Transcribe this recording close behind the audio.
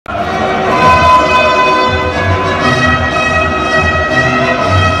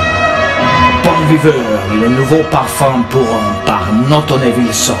viveurs, les nouveaux parfums pourront par Norton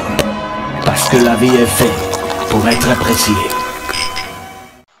Sol, parce que la vie est faite pour être appréciée.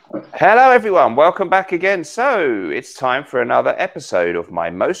 Hello everyone, welcome back again. So it's time for another episode of my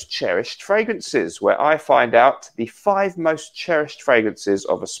most cherished fragrances, where I find out the 5 most cherished fragrances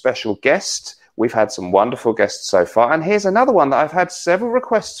of a special guest. We've had some wonderful guests so far, and here's another one that I've had several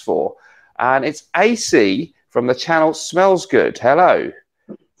requests for, and it's AC from the channel Smells Good. Hello.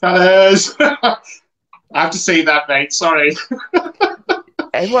 Fellas, I have to say that, mate. Sorry.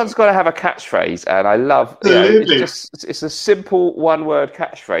 Everyone's got to have a catchphrase, and I love it's a simple one-word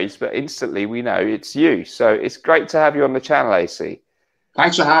catchphrase, but instantly we know it's you. So it's great to have you on the channel, AC.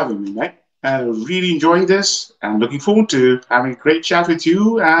 Thanks for having me, mate. Really enjoying this and looking forward to having a great chat with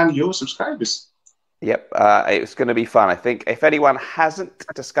you and your subscribers. Yep, it's going to be fun. I think if anyone hasn't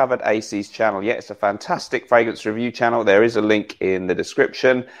discovered AC's channel yet, it's a fantastic fragrance review channel. There is a link in the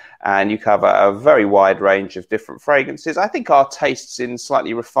description, and you cover a very wide range of different fragrances. I think our tastes in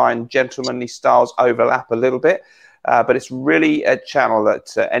slightly refined, gentlemanly styles overlap a little bit, but it's really a channel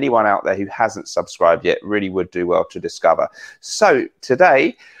that anyone out there who hasn't subscribed yet really would do well to discover. So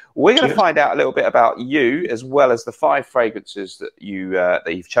today, we're going to find out a little bit about you, as well as the 5 fragrances that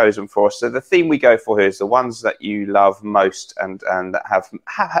you've chosen for us. So the theme we go for here is the ones that you love most and that have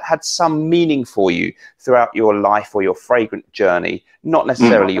had some meaning for you throughout your life or your fragrant journey, not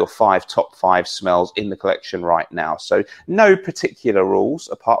necessarily your top 5 smells in the collection right now. So no particular rules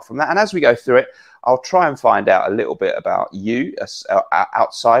apart from that. And as we go through it, I'll try and find out a little bit about you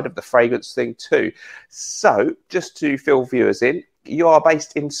outside of the fragrance thing too. So just to fill viewers in, you are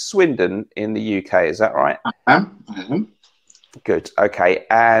based in Swindon in the UK, is that right? I am. Good, okay.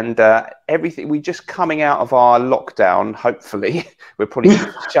 And everything, we're just coming out of our lockdown, hopefully. We're probably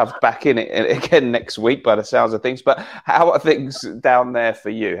shoved back in it again next week by the sounds of things. But how are things down there for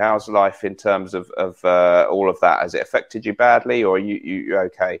you? How's life in terms of all of that? Has it affected you badly, or are you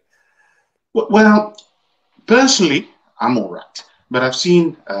okay? Well, personally, I'm all right. But I've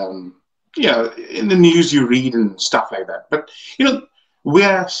seen... in the news you read and stuff like that. But,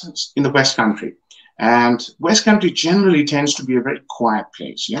 we're in the West Country, and West Country generally tends to be a very quiet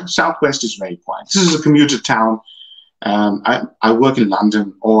place. Yeah, Southwest is very quiet. This is a commuter town. I work in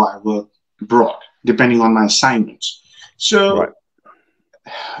London or I work abroad, depending on my assignments. So,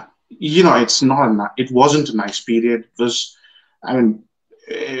 it wasn't a nice period.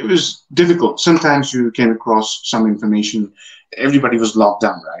 It was difficult. Sometimes you came across some information. Everybody was locked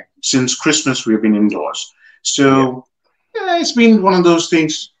down, right? Since Christmas, we've been indoors. So it's been one of those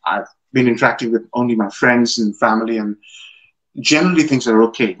things. I've been interacting with only my friends and family, and generally things are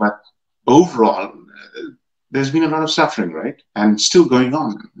okay. But overall, there's been a lot of suffering, right? And still going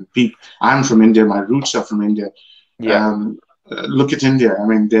on. I'm from India. My roots are from India. Look at India. I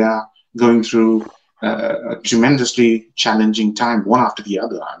mean, they are going through a tremendously challenging time, one after the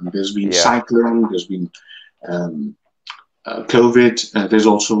other. I mean, there's been cyclone, there's been COVID. There's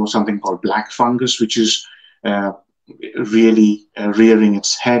also something called black fungus, which is really rearing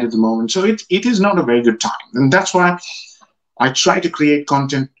its head at the moment. So it is not a very good time. And that's why I try to create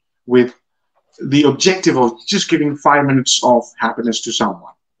content with the objective of just giving 5 minutes of happiness to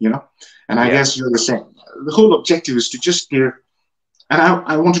someone, And I guess you're the same. The whole objective is to just give. And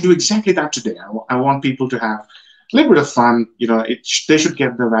I want to do exactly that today. I want people to have a little bit of fun. They should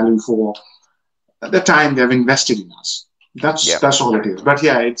get the value for the time they've invested in us. That's all it is. But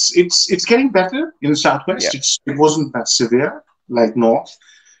it's getting better in Southwest. It wasn't that severe like North.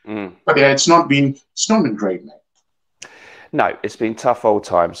 But it's not been great, mate. No, it's been tough old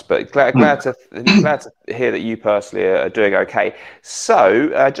times, but glad to hear that you personally are doing okay.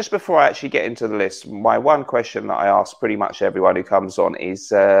 So, just before I actually get into the list, my one question that I ask pretty much everyone who comes on is,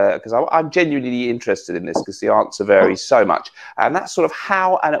 because I'm genuinely interested in this, because the answer varies so much, and that's sort of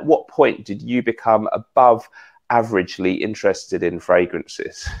how and at what point did you become above averagely interested in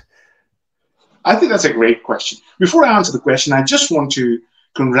fragrances? I think that's a great question. Before I answer the question, I just want to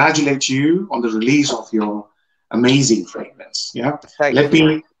congratulate you on the release of your amazing fragrance. Let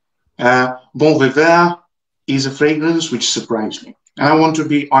me. Bon Rêveur is a fragrance which surprised me, and I want to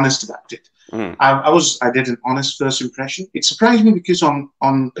be honest about it. I did an honest first impression. It surprised me because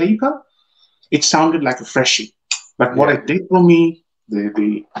on paper, it sounded like a freshie, but what it did for me,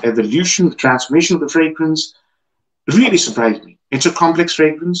 the evolution, the transformation of the fragrance, really surprised me. It's a complex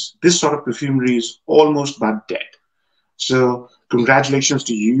fragrance. This sort of perfumery is almost but dead. So congratulations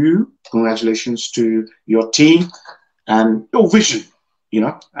to you. Congratulations to your team and your vision.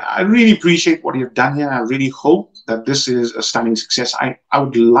 I really appreciate what you've done here. I really hope that this is a stunning success. I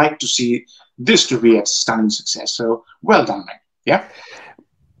would like to see this to be a stunning success. So well done, man. Yeah.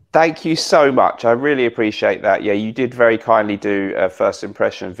 Thank you so much. I really appreciate that. Yeah, you did very kindly do a first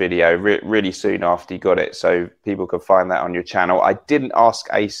impression video really soon after you got it, so people could find that on your channel. I didn't ask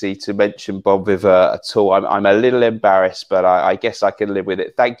AC to mention Bon Vivant at all. I'm a little embarrassed, but I guess I can live with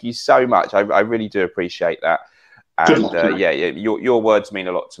it. Thank you so much. I really do appreciate that. And yeah, your words mean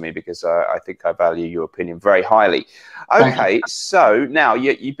a lot to me because I think I value your opinion very highly. Okay, so now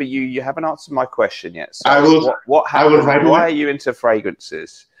you haven't answered my question yet. So I will. What happened? Why are you into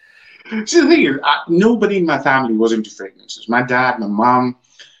fragrances? See, the thing is, nobody in my family was into fragrances. My dad, my mom,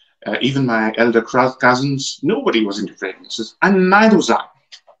 even my elder cousins, nobody was into fragrances, and neither was I.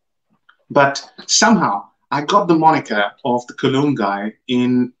 But somehow, I got the moniker of the cologne guy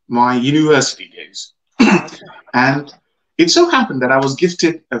in my university days. And it so happened that I was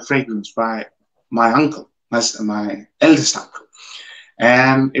gifted a fragrance by my uncle, my eldest uncle.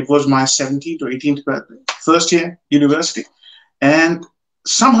 And it was my 17th or 18th birthday, first year university. And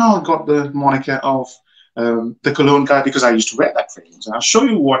somehow I got the moniker of the cologne guy because I used to wear that fragrance. And I'll show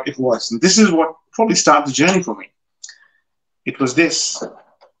you what it was. And this is what probably started the journey for me. It was this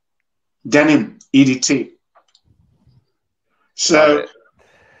denim EDT. So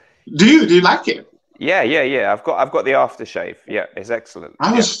do you like it? Yeah. I've got the aftershave. Yeah, it's excellent.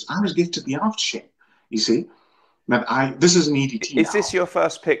 I was gifted the aftershave, you see. But this is an EDT. Is this your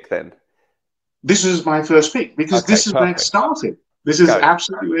first pick then? This is my first pick because this is where it started. This is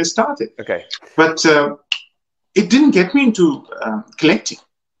absolutely where it started. Okay. But it didn't get me into collecting.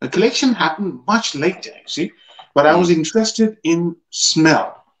 The collection happened much later, you see. But I was interested in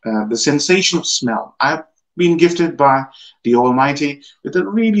smell, the sensation of smell. I've been gifted by the Almighty with a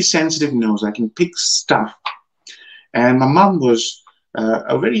really sensitive nose. I can pick stuff. And my mum was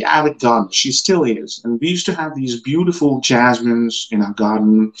a very avid gardener. She still is. And we used to have these beautiful jasmines in our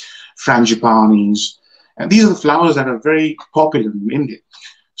garden, frangipanis. And these are the flowers that are very popular in India.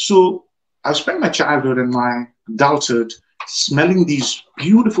 So I've spent my childhood and my adulthood smelling these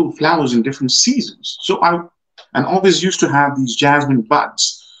beautiful flowers in different seasons. So I always used to have these jasmine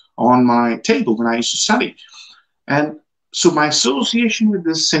buds on my table when I used to study. And so my association with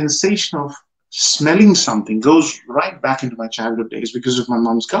the sensation of smelling something goes right back into my childhood days because of my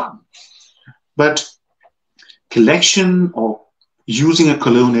mom's garden. But collection or using a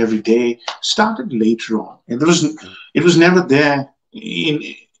cologne every day started later on. And it was never there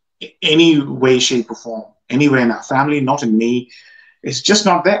in any way, shape, or form, anywhere in our family, not in me. It's just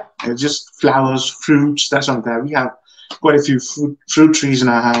not there. It's just flowers, fruits, that's not there. We have quite a few fruit trees in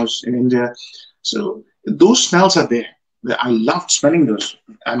our house in India. So those smells are there. I loved smelling those.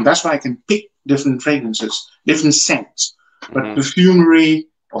 And that's why I can pick different fragrances, different scents. But perfumery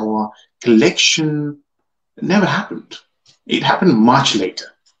or collection never happened. It happened much later.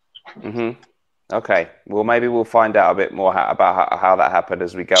 Okay. Well, maybe we'll find out a bit more about how that happened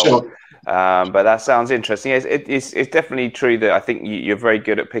as we go on. But that sounds interesting. It's definitely true that I think you're very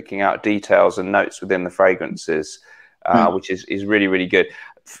good at picking out details and notes within the fragrances, which is really, really good.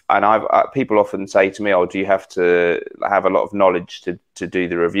 And people often say to me, "Oh, do you have to have a lot of knowledge to do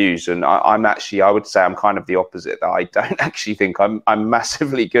the reviews?" And I would say I'm kind of the opposite. That I don't actually think I'm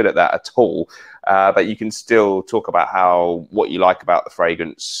massively good at that at all. But you can still talk about what you like about the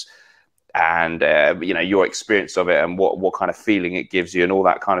fragrance, and your experience of it, and what kind of feeling it gives you, and all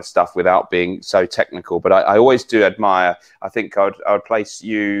that kind of stuff, without being so technical. But I always do admire. I think I would place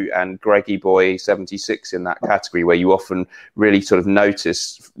you and Greggy Boy 76 in that category, where you often really sort of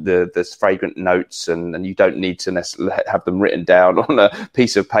notice the fragrant notes, and you don't need to necessarily have them written down on a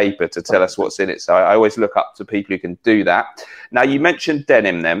piece of paper to tell us what's in it. So I always look up to people who can do that. Now, you mentioned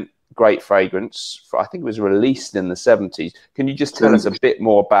denim then. Great fragrance. I think it was released in the 70s. Can you just tell us a bit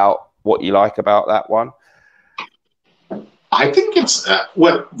more about what you like about that one? I think it's,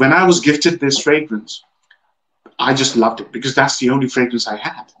 when I was gifted this fragrance, I just loved it because that's the only fragrance I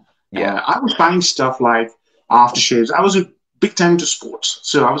had. I was buying stuff like aftershaves. I was a big time into sports.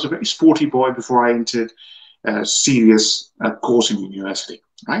 So I was a very sporty boy before I entered a serious course in university,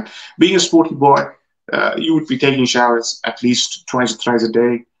 right? Being a sporty boy, you would be taking showers at least twice or thrice a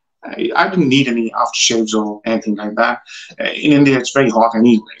day. I didn't need any aftershaves or anything like that. In India, it's very hot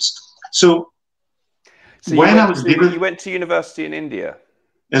anyways. So when I was given... You went to university in India?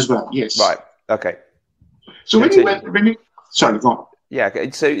 As well, yes. Right, okay. So sorry, go on. Yeah,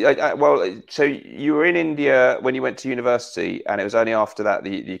 so, so you were in India when you went to university, and it was only after that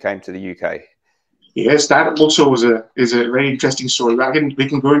you came to the UK? Yes, that also is a very interesting story. We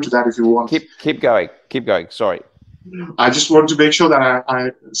can go into that if you want. Keep going, sorry. I just want to make sure that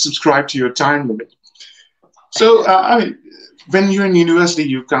I subscribe to your time limit. So, when you're in university,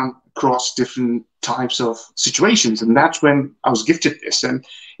 you come across different types of situations. And that's when I was gifted this. And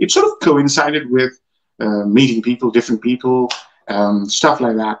it sort of coincided with meeting people, different people, stuff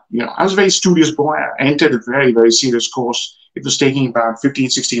like that. You know, I was a very studious boy. I entered a very, very serious course. It was taking about 15,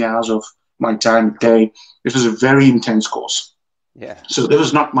 16 hours of my time a day. It was a very intense course. Yeah. So there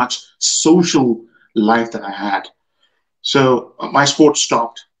was not much social life that I had. So my sports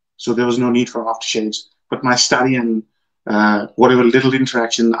stopped. So there was no need for aftershaves. But my study and whatever little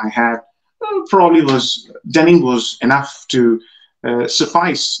interaction I had probably was, denim was enough to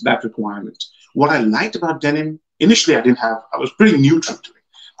suffice that requirement. What I liked about denim, initially I was pretty neutral to it.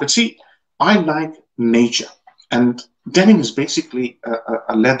 But see, I like nature. And denim is basically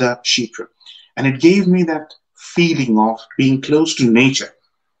a leather sheetrobe. And it gave me that feeling of being close to nature.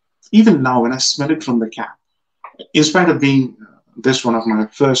 Even now, when I smell it from the cap, in spite of being this one of my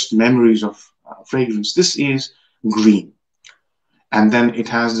first memories of fragrance, this is green. And then it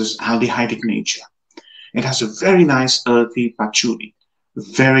has this aldehydic nature. It has a very nice earthy patchouli,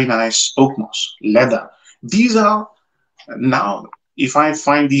 very nice oak moss, leather. These are, now, if I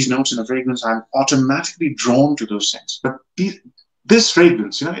find these notes in a fragrance, I'm automatically drawn to those scents. But this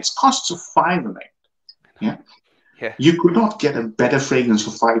fragrance, you know, it costs £5 a night. Yeah? Yeah. You could not get a better fragrance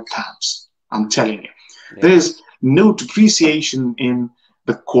for £5. I'm telling you. Yeah. There is no depreciation in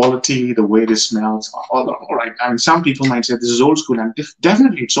the quality, the way it smells. All right. I mean, some people might say this is old school, and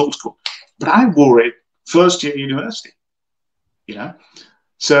definitely it's old school. But I wore it first year university, you know.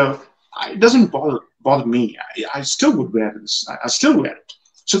 So it doesn't bother me. I still would wear this. I still wear it.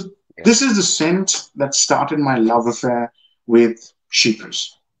 So this is the scent that started my love affair with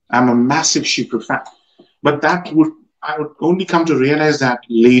Cherished. I'm a massive Cherished fan. But I would only come to realize that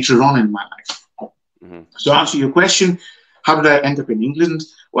later on in my life. Mm-hmm. So to answer your question, how did I end up in England?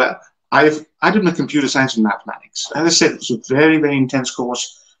 Well, I did my computer science and mathematics. As I said, it was a very, very intense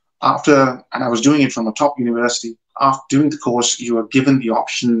course. And I was doing it from a top university. After doing the course, you are given the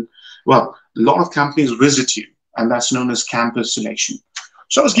option. Well, a lot of companies visit you, and that's known as campus selection.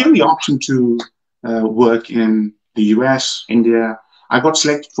 So I was given the option to work in the US, India. I got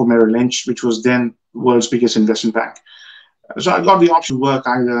selected for Merrill Lynch, which was then the world's biggest investment bank. So I got the option to work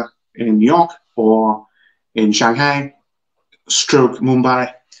either in New York or in Shanghai, stroke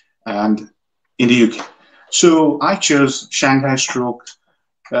Mumbai, and in the UK. So I chose Shanghai stroke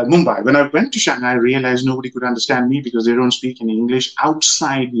Mumbai. When I went to Shanghai, I realized nobody could understand me because they don't speak any English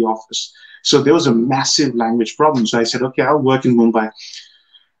outside the office. So there was a massive language problem. So I said, okay, I'll work in Mumbai.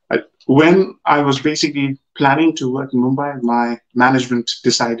 When I was basically planning to work in Mumbai, my management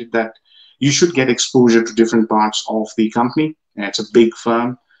decided that you should get exposure to different parts of the company. It's a big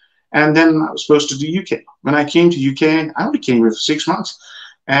firm. And then I was supposed to do UK. When I came to UK, I only came here for 6 months.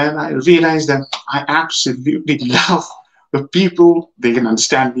 And I realized that I absolutely love the people. They can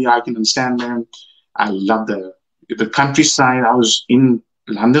understand me. I can understand them. I love the countryside. I was in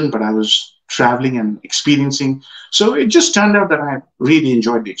London, but I was traveling and experiencing. So it just turned out that I really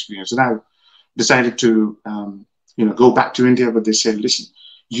enjoyed the experience. And I decided to go back to India, but they said, listen,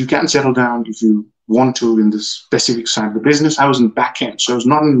 you can settle down if you want to in this specific side of the business. I was in back end, so I was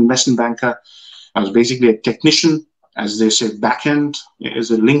not an investment banker. I was basically a technician, as they say, back end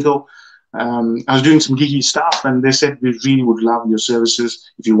is a lingo. I was doing some geeky stuff, and they said, we really would love your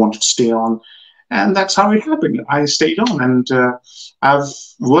services if you wanted to stay on. And that's how it happened. I stayed on, and I've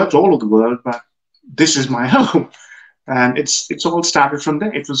worked all over the world, but this is my home. And it's all started from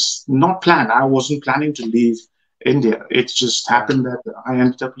there. It was not planned. I wasn't planning to leave India. It just happened that I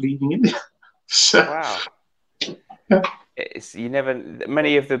ended up leaving India. So, wow.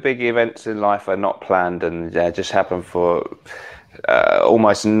 Many of the big events in life are not planned and just happen for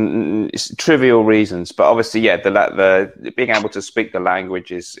almost trivial reasons. But obviously, the being able to speak the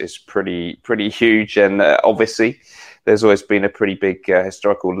language is pretty huge. And obviously, there's always been a pretty big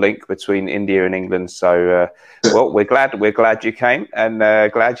historical link between India and England. So, well, we're glad you came, and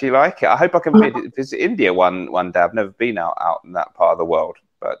glad you like it. I hope I can visit India one day. I've never been out in that part of the world,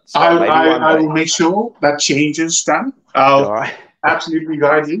 but I will make sure that changes, Stan. I'll absolutely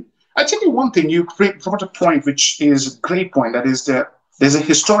guide you. I tell you one thing. You brought a point which is a great point. That is that there's a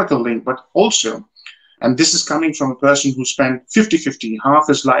historical link, but also, and this is coming from a person who spent 50-50, half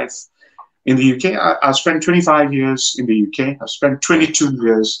his life in the UK. I spent 25 years in the UK. I've spent 22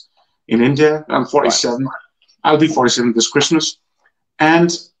 years in India. I'm 47. Right. I'll be 47 this Christmas.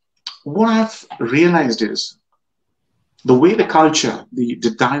 And what I've realized is the way the culture, the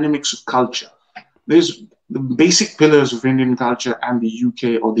dynamics of culture, there's the basic pillars of Indian culture and the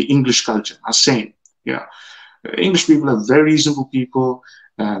UK or the English culture are same. Yeah, English people are very reasonable people.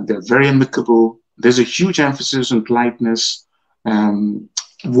 They're very amicable. There's a huge emphasis on politeness,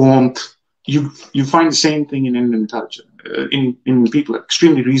 warmth, you find the same thing in Indian culture. In people,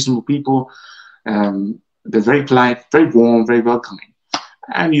 extremely reasonable people. They're very polite, very warm, very welcoming.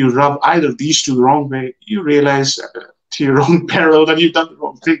 And you rub either of these two the wrong way, you realize to your own peril that you've done the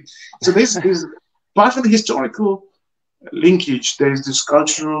wrong thing. So there's apart from the historical linkage, there's this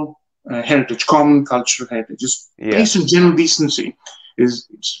cultural heritage, common cultural heritage, just based on general decency.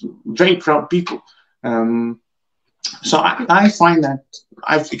 It's very proud people. So I find that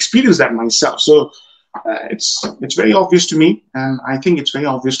I've experienced that myself. So it's very obvious to me, and I think it's very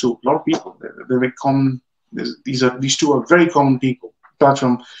obvious to a lot of people. They're very common. These two are very common people. Apart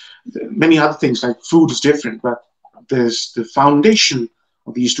from many other things, like food is different, but there's the foundation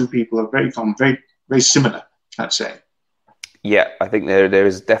of these two people are very common, very very similar, I'd say. Yeah, I think there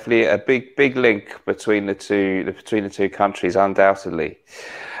is definitely a big link between the two countries, undoubtedly.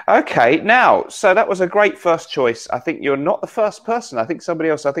 Okay, now, so that was a great first choice. I think you're not the first person. I think somebody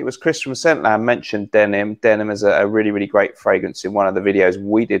else, I think it was Chris from Scentland, mentioned denim. Denim is a really, really great fragrance in one of the videos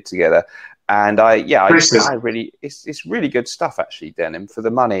we did together. And I really, it's really good stuff, actually, denim. For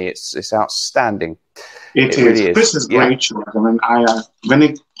the money, it's outstanding. It is. Really is. Chris is great. I mean, when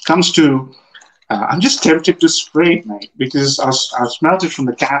it comes to, I'm just tempted to spray it, mate, because I smelled it from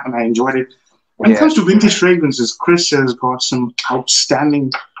the cap and I enjoyed it. When it comes to vintage fragrances, Chris has got some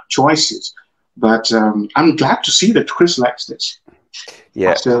outstanding choices, but I'm glad to see that Chris likes this.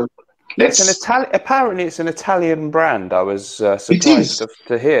 Yeah, so apparently it's an Italian brand. I was surprised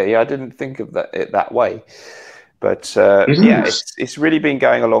to hear. Yeah, I didn't think of it that way, but it's really been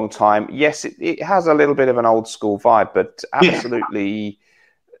going a long time. Yes, it has a little bit of an old school vibe, but absolutely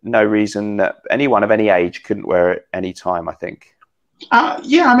no reason that anyone of any age couldn't wear it any time, I think. I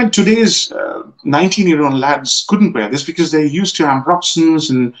mean, today's 19-year-old lads couldn't wear this because they're used to ambroxans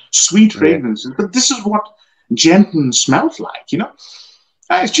and sweet fragrances. But this is what gentlemen smelled like, you know.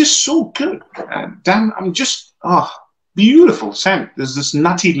 It's just so good. Damn, I'm just, beautiful scent. There's this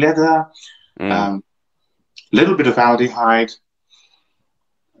nutty leather, little bit of aldehyde,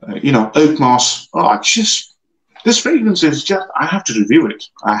 oak moss. This fragrance is just, I have to review it.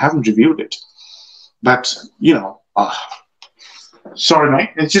 I haven't reviewed it. But, sorry,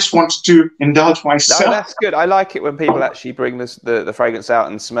 mate. I just wanted to indulge myself. No, that's good. I like it when people actually bring the fragrance out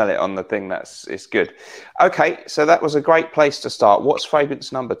and smell it on the thing. It's good. Okay, so that was a great place to start. What's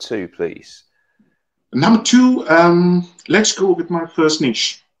fragrance number 2, please? Number 2, let's go with my first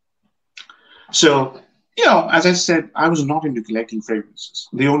niche. So, as I said, I was not into collecting fragrances.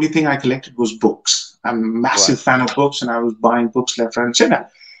 The only thing I collected was books. I'm a massive fan of books, and I was buying books left, right, and center.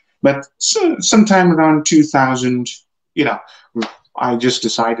 But sometime around 2000, I just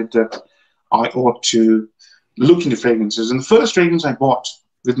decided that I ought to look into fragrances. And the first fragrance I bought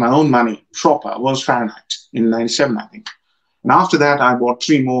with my own money, proper, was Fahrenheit in '97, I think. And after that, I bought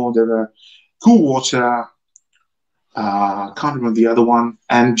 3 more. There were Cool Water, can't remember the other one,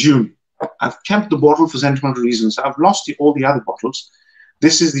 and June. I've kept the bottle for sentimental reasons. I've lost all the other bottles.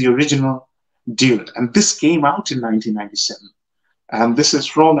 This is the original deal. And this came out in 1997. And this is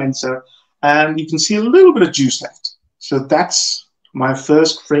from 97. And you can see a little bit of juice left. So that's my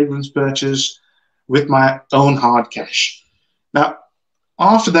first fragrance purchase with my own hard cash. Now,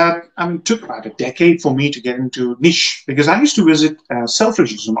 after that, it took about a decade for me to get into niche, because I used to visit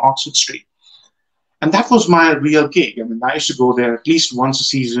Selfridges on Oxford Street. And that was my real gig. I used to go there at least once a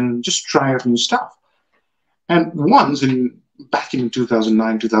season, just try out new stuff. And once, back in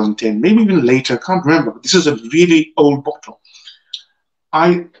 2009, 2010, maybe even later, I can't remember, but this is a really old bottle.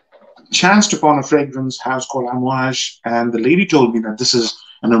 I chanced upon a fragrance house called Amouage, and the lady told me that this is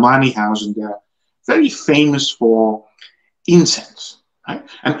an Omani house, and they're very famous for incense. Right?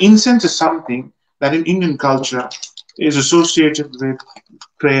 And incense is something that in Indian culture is associated with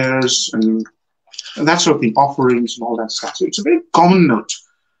prayers and that sort of thing, offerings and all that stuff. So it's a very common note.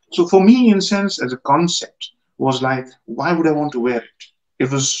 So for me, incense as a concept was like, why would I want to wear it? It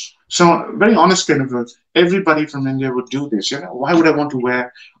was so very honest kind of, everybody from India would do this. Why would I want to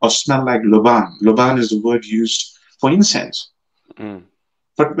wear or smell like Loban? Loban is the word used for incense.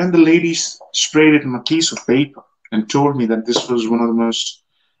 But when the ladies sprayed it on a piece of paper and told me that this was one of the most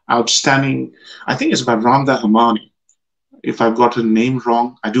outstanding, I think it's by Ramda Hamani. If I've got her name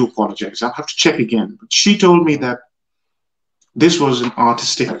wrong, I do apologize. I'll have to check again. But she told me that this was an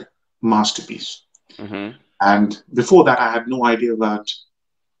artistic masterpiece. And before that, I had no idea about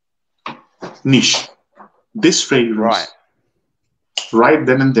niche. This fragrance, right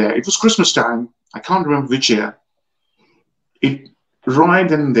then and there, it was Christmas time. I can't remember which year. It right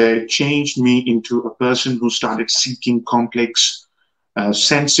then and there changed me into a person who started seeking complex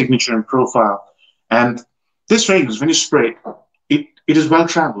scent signature and profile. And this fragrance, when you spray it, It is well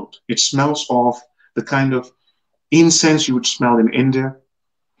traveled. It smells of the kind of incense you would smell in India.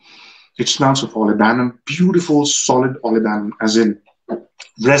 It smells of olibanum, beautiful solid olibanum, as in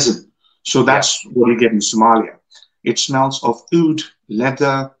resin. So that's what you get in Somalia. It smells of oud,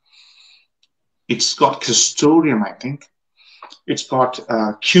 leather. It's got castoreum, I think. It's got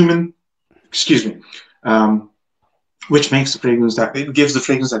cumin, excuse me, which makes the fragrance that, it gives the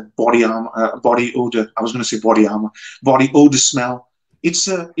fragrance that body armor, body odor. I was going to say body armor, body odor smell. It's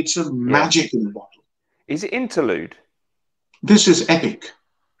a magic in the bottle. Is it interlude? This is epic.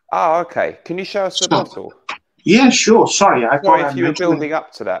 Oh, okay. Can you show us the bottle? Yeah, sure. Sorry, I thought if you were building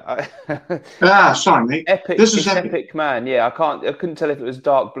up to that. Sorry, mate. Epic. This is epic, man. Yeah, I couldn't tell if it was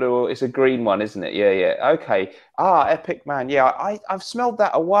dark blue or it's a green one, isn't it? Yeah, yeah. Okay. Epic, man. Yeah, I've smelled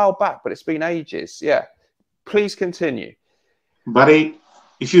that a while back, but it's been ages. Yeah. Please continue. Buddy,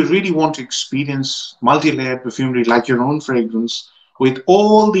 if you really want to experience multi-layered perfumery like your own fragrance with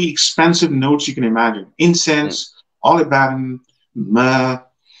all the expensive notes you can imagine, incense, olibanum, myrrh,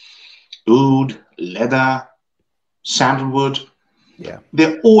 oud, leather, sandalwood,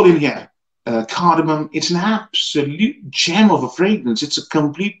 they're all in here. Cardamom, it's an absolute gem of a fragrance. It's a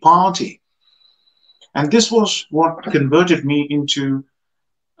complete party. And this was what converted me into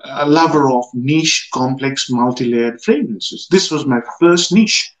a lover of niche, complex, multi-layered fragrances. This was my first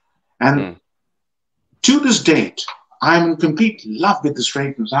niche. And to this date, I'm in complete love with this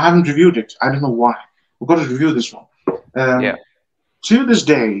fragrance. I haven't reviewed it. I don't know why. We've got to review this one. To this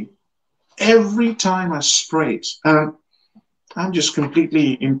day, every time I spray it, I'm just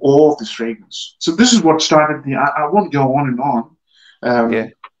completely in awe of this fragrance. So this is what started me. I won't go on and on.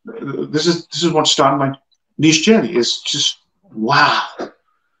 This is what started my niche journey. It's just wow.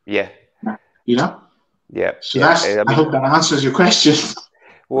 Yeah. You know? Yeah. So I hope that answers your question.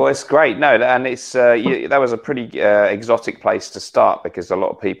 Well, it's great. No, and it's that was a pretty exotic place to start, because a lot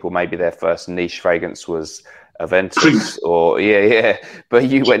of people, maybe their first niche fragrance was Aventus or but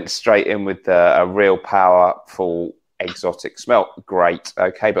you went straight in with a real powerful exotic smell. Great.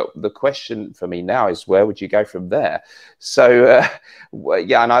 Okay, but the question for me now is, where would you go from there? So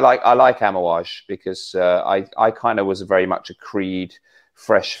and I like Amouage, because I kind of was very much a Creed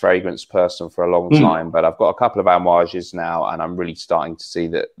fresh fragrance person for a long time, but I've got a couple of Amouages now, and I'm really starting to see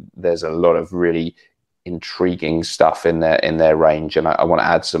that there's a lot of really intriguing stuff in their range, and I want to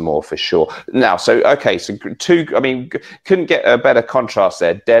add some more for sure. Now, so couldn't get a better contrast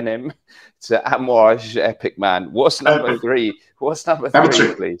there. Denim to Amouage, epic, man. What's number three? What's number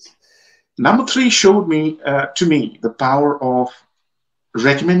three, please? Number three showed me to me the power of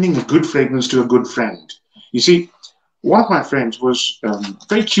recommending a good fragrance to a good friend. You see, one of my friends was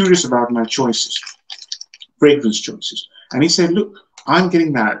very curious about my choices, fragrance choices, and he said, "Look, I'm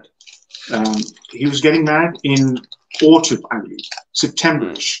getting married." He was getting married in autumn, I believe,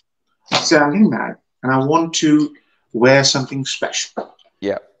 September-ish. I said, "I'm getting married, and I want to wear something special."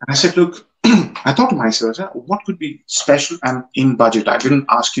 Yeah. And I said, "Look," I thought to myself, what could be special and in budget? I didn't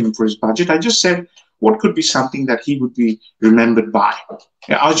ask him for his budget. I just said, what could be something that he would be remembered by?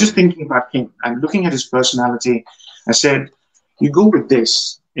 I was just thinking about him and looking at his personality. I said, you go with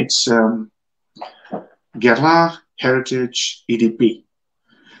this. It's Guerlain Heritage EDP.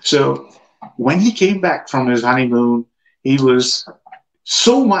 So when he came back from his honeymoon, he was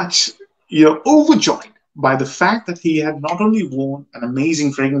so much, overjoyed by the fact that he had not only worn an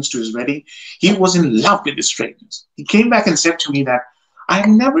amazing fragrance to his wedding, he was in love with this fragrance. He came back and said to me that I have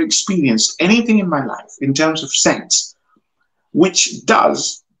never experienced anything in my life in terms of scents which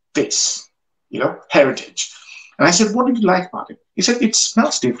does this, heritage. And I said, what did you like about it? He said, it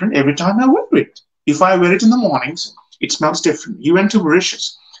smells different every time I wear it. If I wear it in the mornings, it smells different. He went to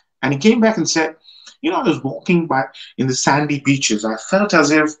Mauritius and he came back and said, I was walking by in the sandy beaches. I felt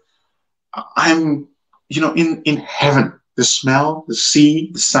as if I'm, in heaven. The smell, the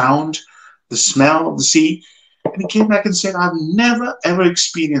sea, the sound, the smell of the sea. And he came back and said, I've never, ever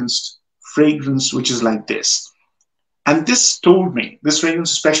experienced fragrance which is like this. And this told me, this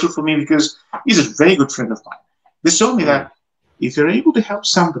fragrance is special for me because he's a very good friend of mine. This told me that if you're able to help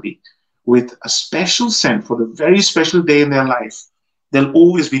somebody with a special scent for the very special day in their life, they'll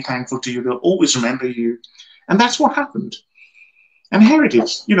always be thankful to you. They'll always remember you. And that's what happened. And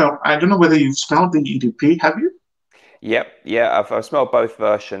Heritage, I don't know whether you've smelled the EDP, have you? Yep. Yeah, I've smelled both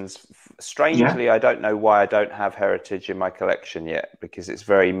versions. Strangely, I don't know why I don't have Heritage in my collection yet, because it's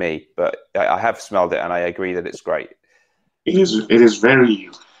very me. But I have smelled it, and I agree that it's great. It is very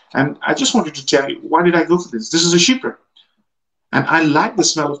you. And I just wanted to tell you, why did I go for this? This is a Chypre. And I like the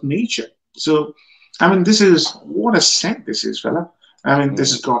smell of nature. So, this is, what a scent this is, fella.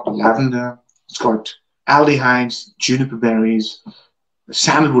 This has got lavender, it's got aldehydes, juniper berries,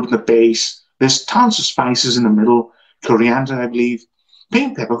 sandalwood in the base. There's tons of spices in the middle. Coriander, I believe.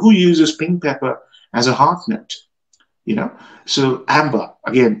 Pink pepper. Who uses pink pepper as a heart note? You know. So amber,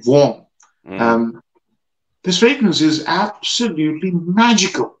 again, warm. This fragrance is absolutely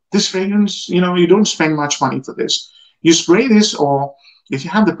magical. This fragrance, you know, you don't spend much money for this. You spray this, or if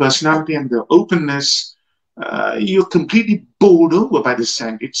you have the personality and the openness, you're completely bowled over by the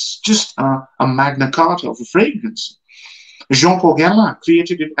scent. It's just a Magna Carta of a fragrance. Jean-Paul Guerlain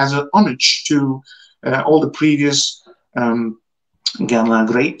created it as an homage to all the previous Guerlain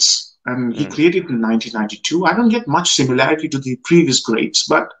greats, and he created it in 1992. I don't get much similarity to the previous greats,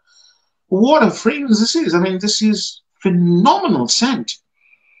 but what a fragrance this is. I mean, this is phenomenal scent.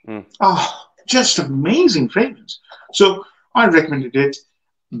 Oh, just amazing fragrance. So I recommended it.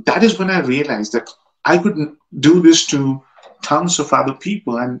 That is when I realized that I could do this to tons of other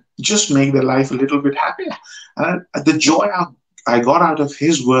people and just make their life a little bit happier. And the joy I got out of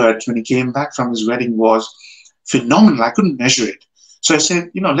his words when he came back from his wedding was phenomenal. I couldn't measure it. So I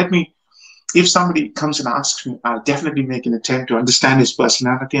said, you know, if somebody comes and asks me, I'll definitely make an attempt to understand his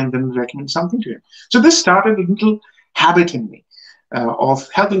personality and then recommend something to him. So this started a little habit in me of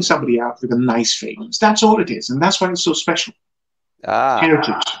helping somebody out with a nice fragrance. That's all it is. And that's why it's so special.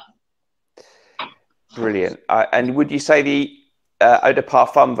 Heritage. Brilliant. And would you say the eau de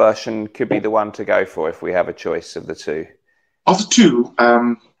parfum version could be the one to go for if we have a choice of the two? Of the two,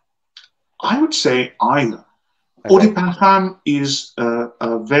 I would say either. Eau de parfum is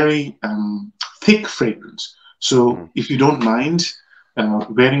a very thick fragrance. So if you don't mind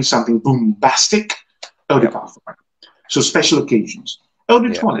wearing something bombastic, eau de parfum. So special occasions. Eau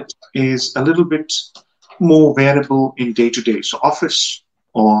de toilette is a little bit more wearable in day-to-day. So office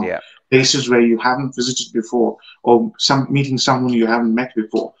or places where you haven't visited before, or meeting someone you haven't met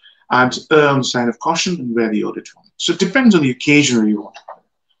before. I'd err on the side of caution and wear the eau de toilette. So it depends on the occasion where you want.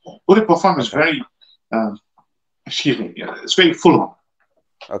 Eau de parfum is very... it's very full on.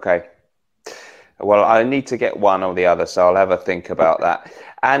 Okay. Well, I need to get one or the other, so I'll have a think about that.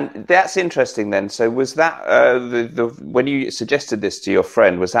 And that's interesting then. So was that, when you suggested this to your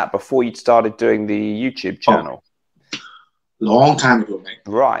friend, was that before you'd started doing the YouTube channel? Long time ago, mate.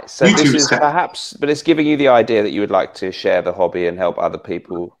 Right. So this is perhaps, but it's giving you the idea that you would like to share the hobby and help other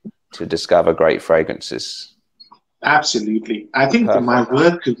people to discover great fragrances. Absolutely. I think my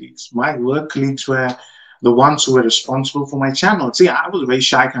work colleagues were the ones who were responsible for my channel. See, I was a very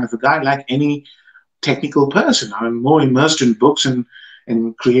shy kind of a guy, like any technical person. I'm more immersed in books and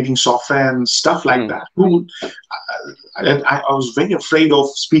creating software and stuff like that. I was very afraid of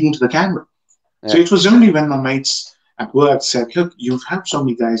speaking to the camera. So it was only when my mates at work said, look, you've helped so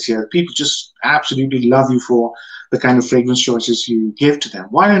many guys here. People just absolutely love you for the kind of fragrance choices you give to them.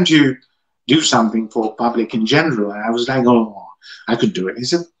 Why don't you do something for public in general? And I was like, oh, I could do it. He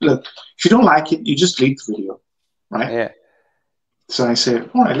said, look, if you don't like it, you just delete the video, right? Yeah. So I said,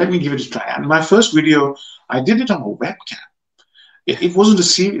 all right, let me give it a try. And my first video, I did it on a webcam. It wasn't a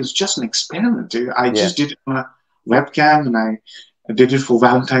series, it was just an experiment. I just did it on a webcam, and I did it for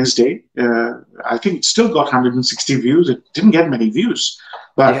Valentine's Day. I think it still got 160 views. It didn't get many views.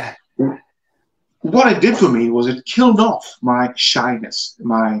 But what it did for me was it killed off my shyness,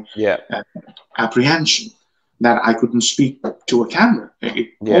 my apprehension that I couldn't speak to a camera.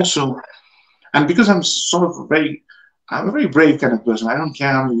 Also, and because I'm I'm a very brave kind of person. I don't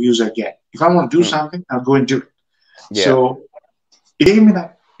care how many views I get. If I want to do something, I'll go and do it. So it gave me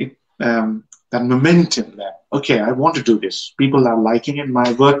that momentum that, okay, I want to do this. People are liking it.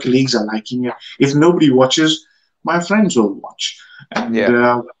 My work colleagues are liking it. If nobody watches, my friends will watch. And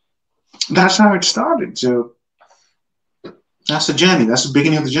that's how it started. So that's the journey. That's the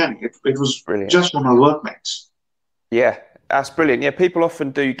beginning of the journey. It was just for my workmates. Yeah, that's brilliant. Yeah, people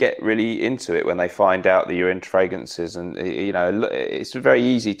often do get really into it when they find out that you're into fragrances, and you know, it's very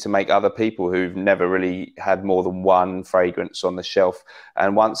easy to make other people who've never really had more than one fragrance on the shelf,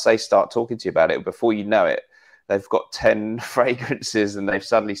 and once they start talking to you about it, before you know it, they've got 10 fragrances, and they've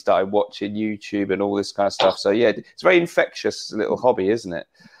suddenly started watching YouTube and all this kind of stuff. So yeah, it's a very infectious little hobby, isn't it?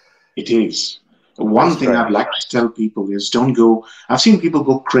 It is. One thing I'd like to tell people is don't go. I've seen people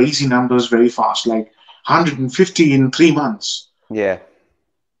go crazy numbers very fast, like 150 in 3 months. Yeah.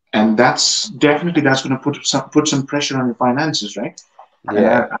 And that's going to put some pressure on your finances, right?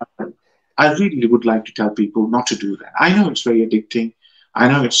 Yeah. I really would like to tell people not to do that. I know it's very addicting. I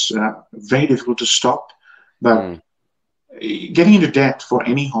know it's very difficult to stop, but getting into debt for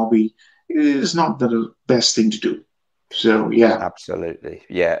any hobby is not the best thing to do. So yeah. Absolutely.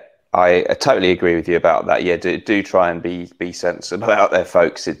 Yeah. I totally agree with you about that. Yeah, do try and be sensible out there,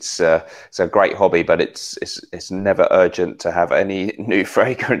 folks. It's a great hobby, but it's never urgent to have any new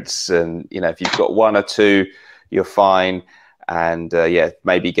fragrance. And if you've got one or two, you're fine. And yeah,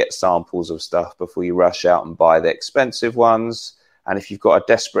 maybe get samples of stuff before you rush out and buy the expensive ones. And if you've got a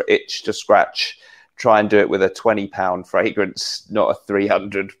desperate itch to scratch, try and do it with a £20 fragrance, not a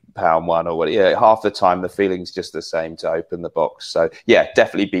 £300 one or what. Yeah, half the time the feeling's just the same to open the box. So yeah,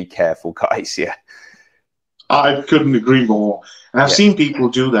 definitely be careful, guys. Yeah, I couldn't agree more. And I've seen people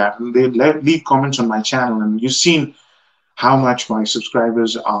do that, and they leave comments on my channel, and you've seen how much my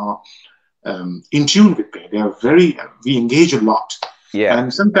subscribers are in tune with me. They are we engage a lot. Yeah.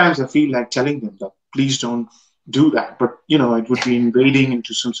 And sometimes I feel like telling them that please don't do that, but it would be invading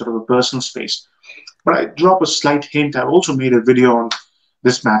into some sort of a personal space. But I drop a slight hint. I've also made a video on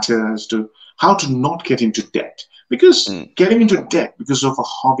this matter as to how to not get into debt, because getting into debt because of a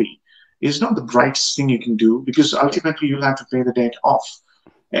hobby is not the brightest thing you can do, because ultimately you'll have to pay the debt off.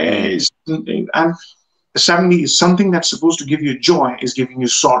 And suddenly something that's supposed to give you joy is giving you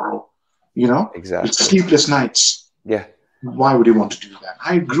sorrow. Exactly. It's sleepless nights. Yeah. Why would you want to do that?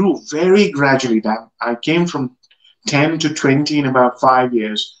 I grew very gradually down. I came from 10 to 20 in about 5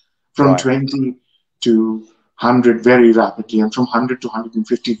 years, from 20 to 100 very rapidly, and from 100 to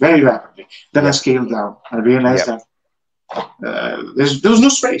 150 very rapidly. Then I scaled down. I realized that there was no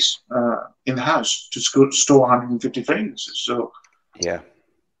space in the house to store 150 fragrances. So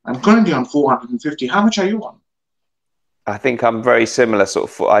I'm currently on 450. How much are you on? I think I'm very similar. Sort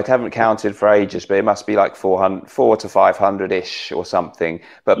of, I haven't counted for ages, but it must be like 400 to 500-ish or something.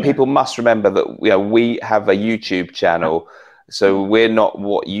 But people must remember that we have a YouTube channel. So we're not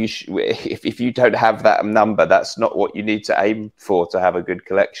what you if you don't have that number, that's not what you need to aim for to have a good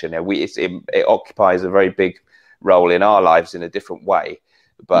collection. It occupies a very big role in our lives in a different way,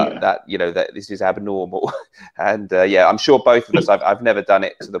 but that this is abnormal. And I'm sure both of us, I've never done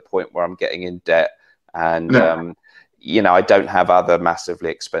it to the point where I'm getting in debt, and I don't have other massively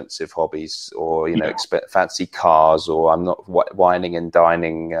expensive hobbies or fancy cars, or I'm not whining and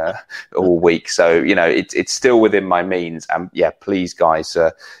dining all week. So it's still within my means. And please, guys,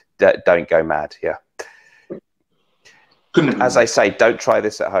 don't go mad. Yeah. As I say, don't try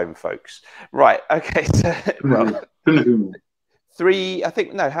this at home, folks. Right. Okay. So, three. I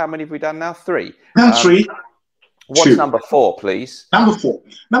think no. How many have we done now? Three. Three. What's number 4, please? Number 4.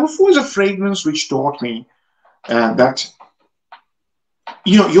 Number 4 is a fragrance which taught me that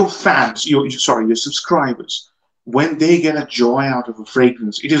your fans, your subscribers, when they get a joy out of a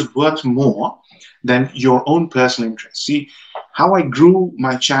fragrance, it is worth more than your own personal interest. See, how I grew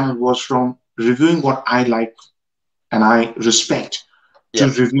my channel was from reviewing what I like and I respect, to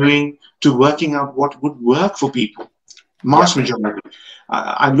reviewing, to working out what would work for people. Majority.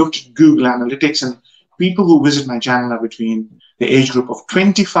 I looked at Google Analytics, and people who visit my channel are between the age group of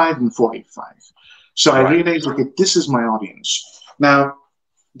 25 and 45. So I realized, okay, this is my audience. Now,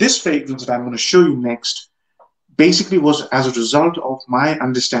 this fragrance that I'm going to show you next basically was as a result of my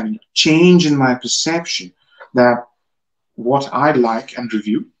understanding, change in my perception that what I like and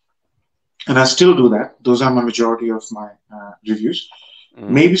review, and I still do that. Those are my majority of my reviews.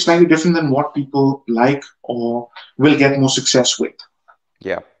 Maybe slightly different than what people like or will get more success with.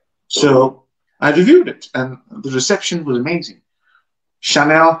 Yeah. So I reviewed it, and the reception was amazing.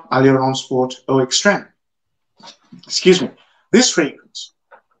 Chanel Allure Sport Eau Extreme. Excuse me. This fragrance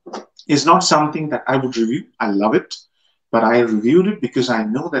is not something that I would review. I love it, but I reviewed it because I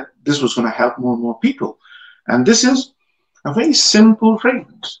know that this was going to help more and more people. And this is a very simple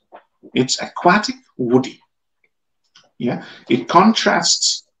fragrance. It's aquatic, woody. Yeah, it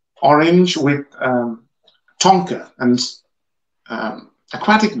contrasts orange with tonka and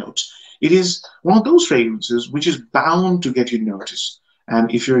aquatic notes. It is one of those fragrances which is bound to get you noticed.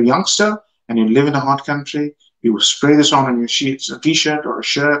 And if you're a youngster and you live in a hot country, you will spray this on your sheets, a t-shirt or a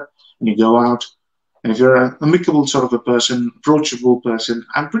shirt, and you go out. And if you're an amicable sort of a person, approachable person,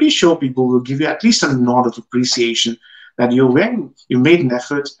 I'm pretty sure people will give you at least a nod of appreciation that you're wearing, you made an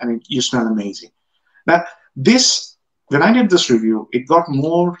effort, and you smell amazing. Now, when I did this review, it got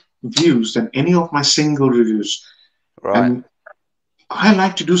more views than any of my single reviews. Right. And I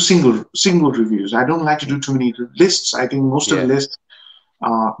like to do single reviews. I don't like to do too many lists. I think most of the lists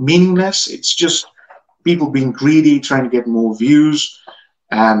are meaningless. It's just people being greedy, trying to get more views,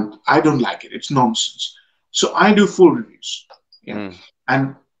 and I don't like it. It's nonsense. So I do full reviews. Yeah.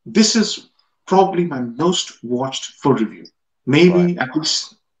 And this is probably my most watched full review, maybe at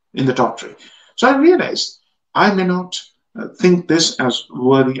least in the top 3. So I realized I may not think this as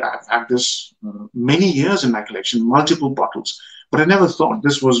worthy. I've had this many years in my collection, multiple bottles. but I never thought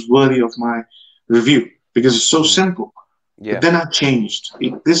this was worthy of my review because it's so simple. Yeah. But then I changed.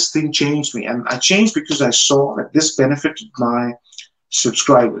 This thing changed me, and I changed because I saw that this benefited my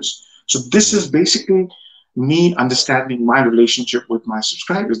subscribers. So this is basically me understanding my relationship with my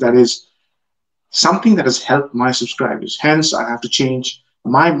subscribers. That is something that has helped my subscribers. Hence, I have to change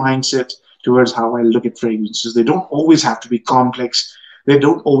my mindset towards how I look at fragrances. They don't always have to be complex. They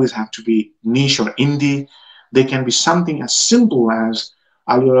don't always have to be niche or indie. They can be something as simple as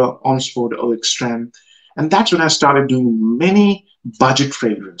Allure, On-Sport, or Extreme. And that's when I started doing many budget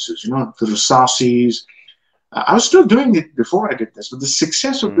fragrances, you know, the Rosacys. I was still doing it before I did this, but the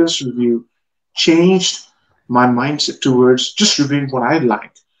success of this review changed my mindset towards just reviewing what I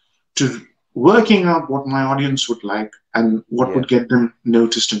like, to working out what my audience would like and what would get them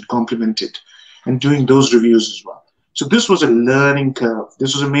noticed and complimented, and doing those reviews as well. So this was a learning curve.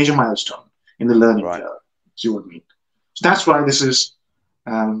 This was a major milestone in the learning curve. See what I mean? So that's why this is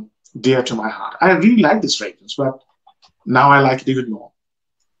dear to my heart. I really like this fragrance, but now I like it even more.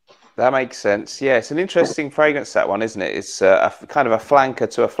 That makes sense. Yeah, it's an interesting fragrance, that one, isn't it? It's a kind of a flanker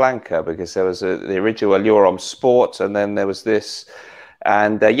to a flanker, because there was the original Allure Homme Sport, and then there was this.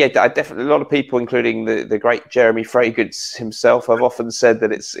 And yeah, I definitely, a lot of people, including the great Jeremy Fragrance himself, have often said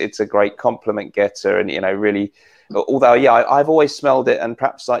that it's a great compliment getter, and, you know, really. Although, yeah, I've always smelled it, and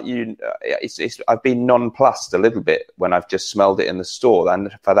perhaps like you, I've been nonplussed a little bit when I've just smelled it in the store,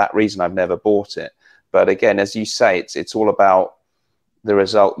 and for that reason, I've never bought it. But again, as you say, it's all about the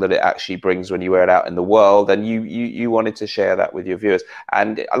result that it actually brings when you wear it out in the world, and you wanted to share that with your viewers.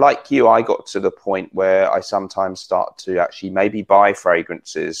 And like you, I got to the point where I sometimes start to actually maybe buy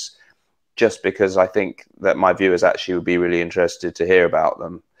fragrances just because I think that my viewers actually would be really interested to hear about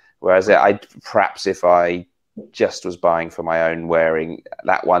them. Whereas perhaps if I just was buying for my own wearing,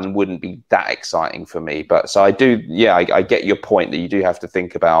 that one wouldn't be that exciting for me. But so I do, yeah, I get your point that you do have to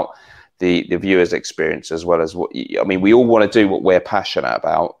think about the viewer's experience as well as what I mean, we all want to do what we're passionate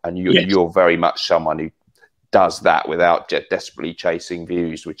about, and you're very much someone who does that without desperately chasing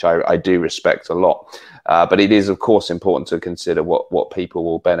views, which I do respect a lot. But it is, of course, important to consider what people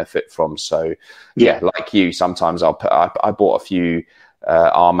will benefit from. So yeah, like you, sometimes I bought a few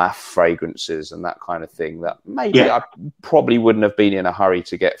Armaf fragrances and that kind of thing that maybe I probably wouldn't have been in a hurry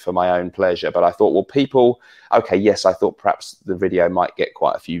to get for my own pleasure, but I thought, well, people, okay, yes, I thought perhaps the video might get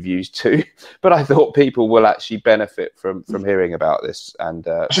quite a few views too, but I thought people will actually benefit from hearing about this. And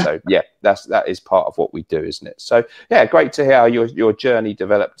so yeah, that is part of what we do, isn't it? So yeah, great to hear how your journey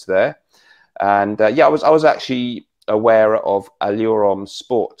developed there. And yeah, I was actually aware of Allure Homme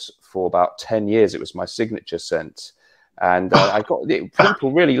Sport for about 10 years. It was my signature scent. And I got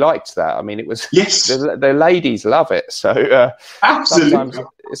people really liked that. I mean, it was the ladies love it. So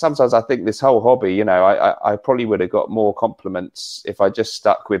sometimes I think this whole hobby, you know, I probably would have got more compliments if I just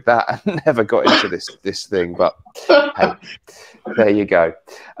stuck with that and never got into this thing. But hey, there you go.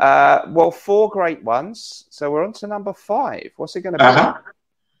 Well, 4 great ones. So we're on to number 5. What's it going to be?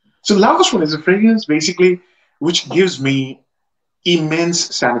 So the last one is a fragrance, basically, which gives me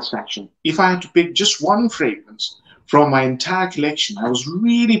immense satisfaction. If I had to pick just one fragrance from my entire collection, I was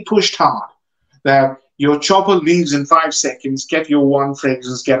really pushed hard that your chopper leaves in 5 seconds, get your one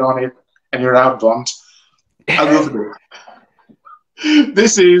fragrance, get on it, and you're outbound. I'll go for it.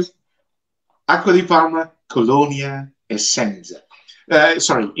 This is Acqua di Parma Colonia Essenza.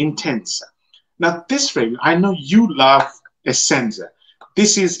 Intensa. Now, this fragrance, I know you love Essenza.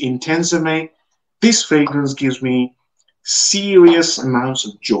 This is Intensa, mate. This fragrance gives me serious amounts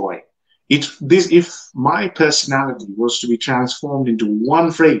of joy. If my personality was to be transformed into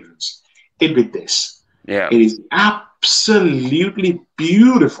one fragrance, it'd be this. Yeah. It is absolutely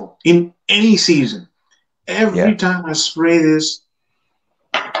beautiful in any season. Every time I spray this,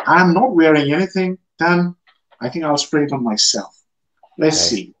 I'm not wearing anything, then I think I'll spray it on myself. Let's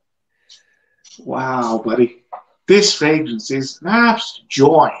see. Wow, buddy. This fragrance is an absolute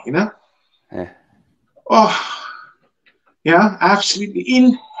joy, you know? Yeah. Oh, yeah, absolutely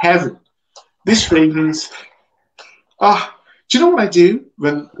in heaven. This fragrance, do you know what I do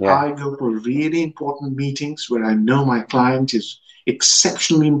when I go for really important meetings where I know my client is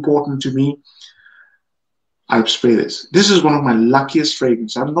exceptionally important to me? I spray this. This is one of my luckiest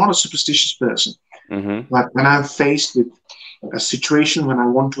fragrances. I'm not a superstitious person, but when I'm faced with a situation when I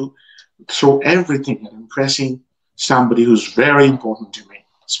want to throw everything at impressing somebody who's very important to me,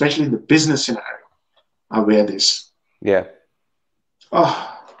 especially in the business scenario, I wear this. Yeah.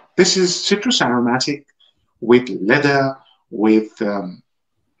 Oh, this is citrus aromatic with leather, with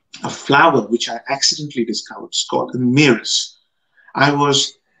a flower which I accidentally discovered. It's called the Miris. I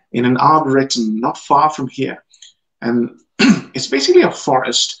was in an arboretum not far from here, and it's basically a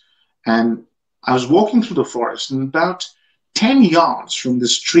forest, and I was walking through the forest, and about 10 yards from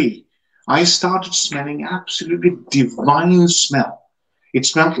this tree, I started smelling absolutely divine smell. It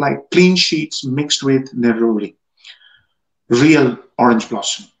smelled like clean sheets mixed with neroli, real orange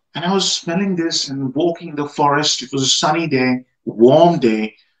blossom. And I was smelling this and walking in the forest. It was a sunny day, warm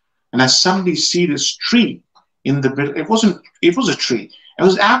day, and I suddenly see this tree in the middle. It was a tree. It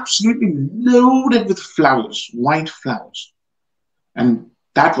was absolutely loaded with flowers, white flowers. And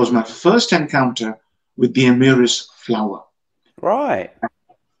that was my first encounter with the Amiris flower. Right.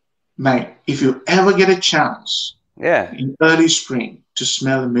 Mate, if you ever get a chance Yeah. in early spring to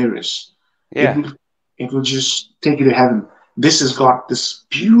smell Amiris, Yeah. it will just take you to heaven. This has got this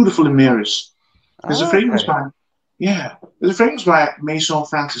beautiful Amiris. There's a fragrance by, there's a fragrance by Maison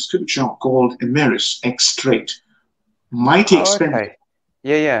Francis Couchon called Amiris Extrait. Mighty expensive. Okay.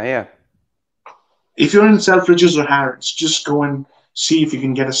 Yeah. If you're in Selfridges or Harrods, just go and see if you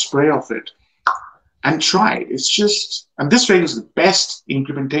can get a spray of it and try it. It's just, and this fragrance is the best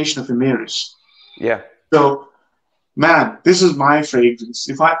implementation of Amiris. Yeah. So, man, this is my fragrance.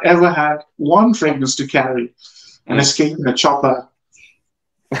 If I ever had one fragrance to carry and escape in a chopper,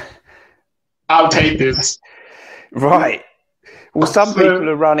 I'll take this. Right. Well, some people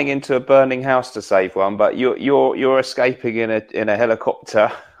are running into a burning house to save one, but you're escaping in a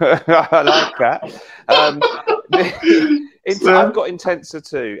helicopter. I like that. I've got Intensa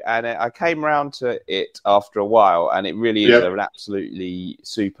too, and I came round to it after a while, and it really is an absolutely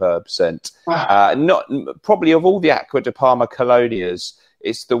superb scent. Not probably of all the Acqua di Parma colognias,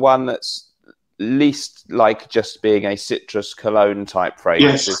 it's the one that's least like just being a citrus cologne type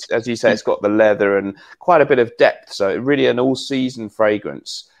fragrance. As you say, it's got the leather and quite a bit of depth, so really an all-season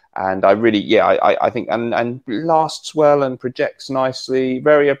fragrance. And I really, I think, and lasts well and projects nicely,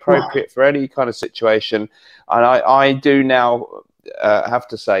 very appropriate for any kind of situation. And I do now have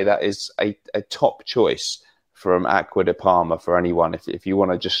to say that is a top choice from Acqua di Parma for anyone if you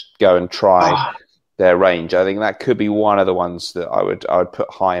want to just go and try their range. I think that could be one of the ones that I would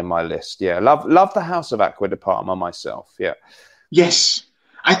put high in my list. Yeah, love the house of Acqua di Parma myself. Yeah. Yes,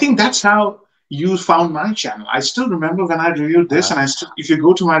 I think that's how you found my channel. I still remember when I reviewed this, and if you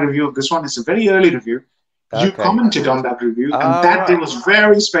go to my review of this one, it's a very early review. You commented on that review, and that day was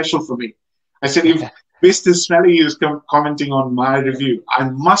very special for me. I said, if Mr. Smelly is commenting on my review, I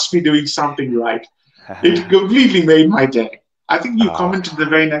must be doing something right. It completely made my day. I think you commented the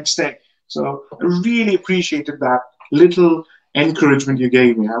very next day. So I really appreciated that little encouragement you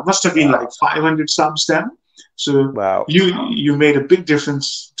gave me. I must have been like 500 subs then. So you made a big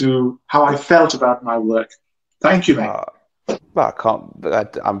difference to how I felt about my work. Thank you, mate.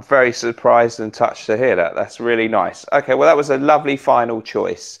 I'm very surprised and touched to hear that. That's really nice. Okay, well, that was a lovely final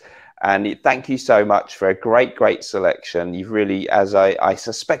choice. And thank you so much for a great selection. You've really, as I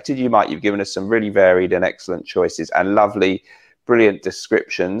suspected you might, you've given us some really varied and excellent choices and lovely, brilliant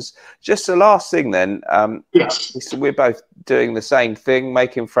descriptions. Just the last thing then, we're both doing the same thing,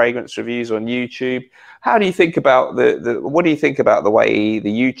 making fragrance reviews on YouTube. How do you think about what do you think about the way the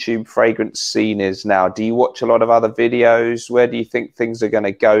YouTube fragrance scene is now? Do you watch a lot of other videos? Where do you think things are going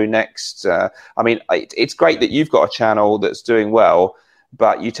to go next? I mean, it's great that you've got a channel that's doing well,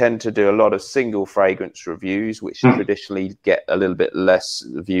 but you tend to do a lot of single fragrance reviews, which traditionally get a little bit less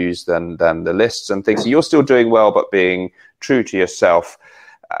views than the lists and things. So you're still doing well, but being true to yourself.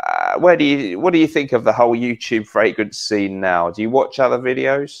 What do you think of the whole YouTube fragrance scene now? Do you watch other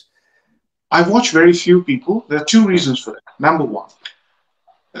videos? I watch very few people. There are two reasons for it. Number one,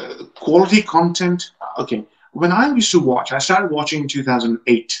 quality content. Okay, when I used to watch, I started watching in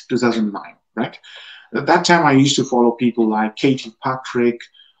 2008, 2009, right? At that time, I used to follow people like Katie Patrick,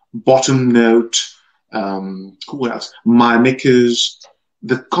 Bottom Note, who else? My Mickers.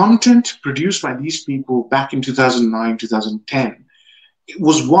 The content produced by these people back in 2009, 2010, it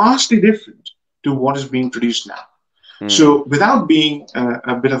was vastly different to what is being produced now. So without being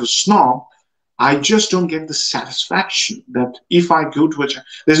a bit of a snob, I just don't get the satisfaction that if I go to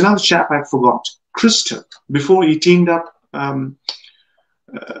there's another chap I forgot, Crystal, before he teamed up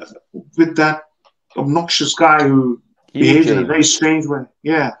with that obnoxious guy who behaved in a very strange way.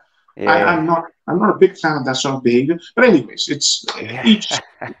 I'm not a big fan of that sort of behavior. But anyways, it's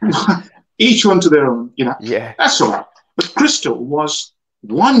each one to their own, That's all right. But Crystal was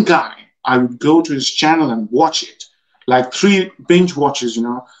one guy I would go to his channel and watch it. Like 3 binge watches,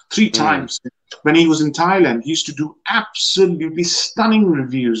 3 times. When he was in Thailand, he used to do absolutely stunning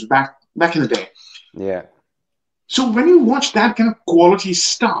reviews back in the day. Yeah. So when you watch that kind of quality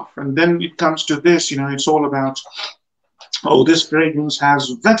stuff, and then it comes to this, it's all about, this fragrance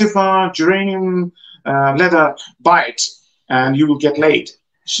has vetiver, geranium, leather, buy it. and you will get late.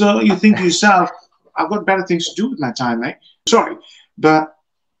 So you think to yourself, I've got better things to do with my time, right? Sorry, but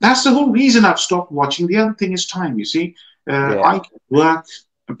that's the whole reason I've stopped watching. The other thing is time, you see. I work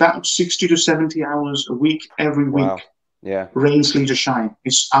about 60 to 70 hours a week, every week. Yeah. Rain, sleet, or shine.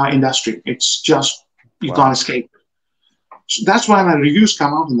 It's our industry. It's just, you can't escape. So that's why my reviews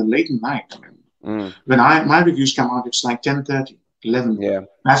come out in the late night. When my reviews come out, it's like 10:30, 11. Yeah.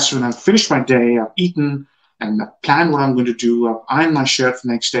 That's when I've finished my day, I've eaten, and plan what I'm going to do. I've ironed my shirt for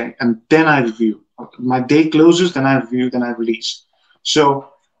the next day, and then I review. My day closes, then I review, then I release. So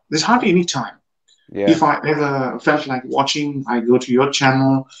there's hardly any time. Yeah. If I ever felt like watching, I go to your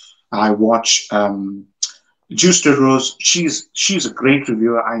channel. I watch Juice to Rose. She's a great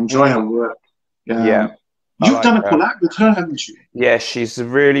reviewer. I enjoy her work. You've done a collab with her, haven't you? Yeah, she's a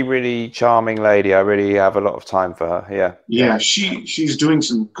really, really charming lady. I really have a lot of time for her. Yeah. Yeah, she's doing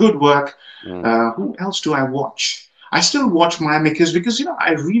some good work. Who else do I watch? I still watch Makers because, you know,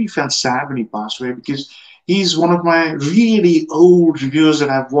 I really felt sad when he passed away, because he's one of my really old reviewers that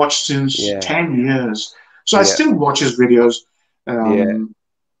I've watched since 10 years. So I still watch his videos.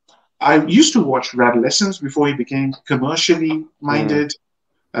 I used to watch Radolescence before he became commercially minded.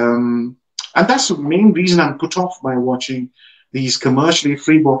 And that's the main reason I'm put off by watching these commercially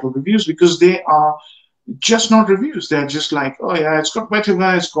free bottle reviews, because they are just not reviews. They're just like, oh yeah, it's got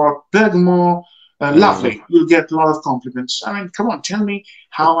vetiver, it's got bergamot, lovely. You'll get a lot of compliments. I mean, come on, tell me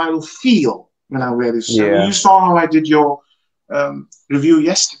how I will feel when I wear this. I mean, you saw how I did your review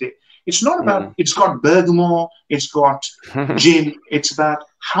yesterday. It's not about, it's got bergamot, it's got gin. It's about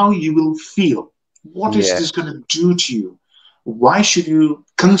how you will feel. What is this going to do to you? Why should you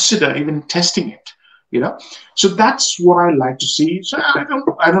consider even testing it? You know, so that's what I like to see. So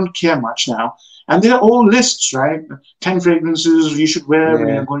I don't care much now. And they're all lists, right? 10 fragrances you should wear when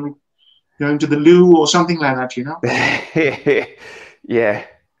you're going to the loo or something like that. You know. Yeah.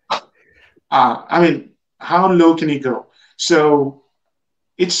 I mean, how low can you go? So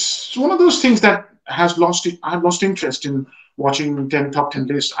it's one of those things that has lost it. I've lost interest in watching top 10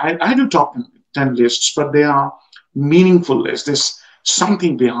 lists. I do top 10 lists, but they are meaningful lists. There's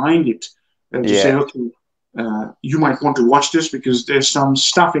something behind it to say, okay, you might want to watch this because there's some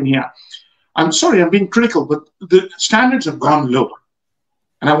stuff in here. I'm sorry, I'm being critical, but the standards have gone low,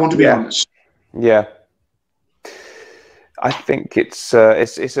 and I want to be honest. Yeah, I think it's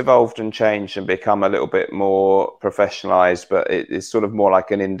evolved and changed and become a little bit more professionalized, but it's sort of more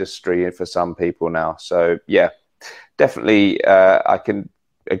like an industry for some people now. So yeah, definitely, I can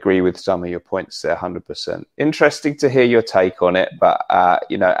agree with some of your points there, 100%. Interesting to hear your take on it, but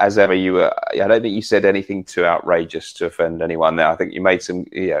you know, as ever, I don't think you said anything too outrageous to offend anyone there. I think you made some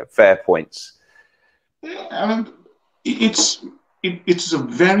fair points. Yeah, it's a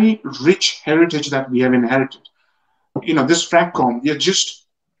very rich heritage that we have inherited. You know, this Fragcom, we are just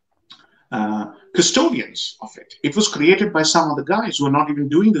custodians of it. It was created by some of the guys who are not even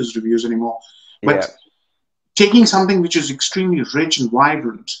doing those reviews anymore. But taking something which is extremely rich and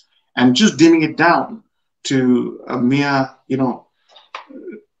vibrant and just dimming it down to a mere,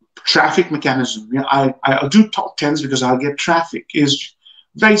 traffic mechanism. I'll do top 10s because I'll get traffic is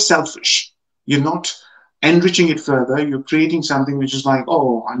very selfish. You're not enriching it further. You're creating something which is like,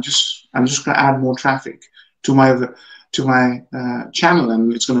 oh, I'm just going to add more traffic to my channel,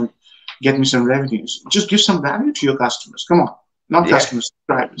 and it's going to get me some revenues. Just give some value to your customers. Come on, not customers,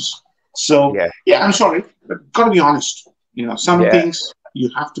 subscribers. So I'm sorry, but gotta be honest. Some things you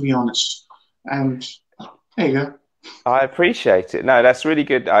have to be honest. And there you go. I appreciate it. No, that's really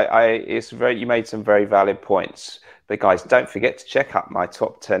good. You made some very valid points. But guys, don't forget to check out my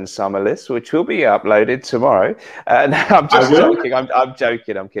top 10 summer list, which will be uploaded tomorrow. No, I'm just joking. I'm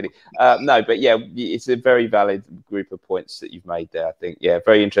joking. I'm kidding. No, but yeah, it's a very valid group of points that you've made there. I think,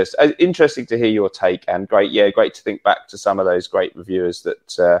 very interesting. Interesting to hear your take, and great to think back to some of those great reviewers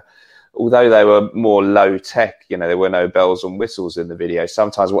that, although they were more low tech, there were no bells and whistles in the video.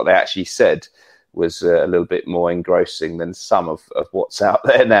 Sometimes what they actually said was a little bit more engrossing than some of what's out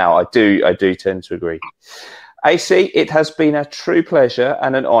there now. I do tend to agree. AC, it has been a true pleasure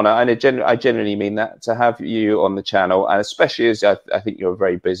and an honor, and I genuinely mean that, to have you on the channel, and especially as I think you're a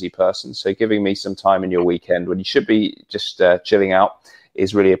very busy person, so giving me some time in your weekend when you should be just chilling out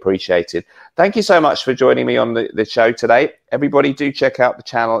is really appreciated. Thank you so much for joining me on the show today. Everybody do check out the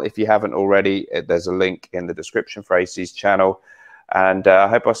channel if you haven't already. There's a link in the description for AC's channel, and I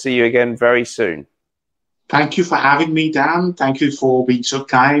hope I'll see you again very soon. Thank you for having me, Dan. Thank you for being so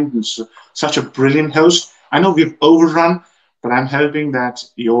kind and such a brilliant host. I know we've overrun, but I'm hoping that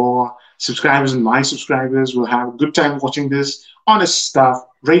your subscribers and my subscribers will have a good time watching this. Honest stuff,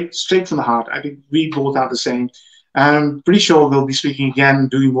 straight from the heart. I think we both are the same. I'm pretty sure we'll be speaking again,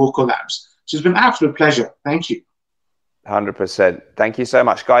 doing more collabs. So it's been an absolute pleasure. Thank you. 100%. Thank you so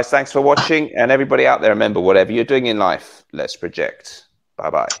much, guys. Thanks for watching. And everybody out there, remember, whatever you're doing in life, let's project.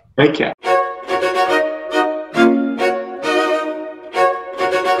 Bye-bye. Take care.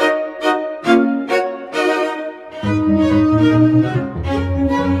 Thank you.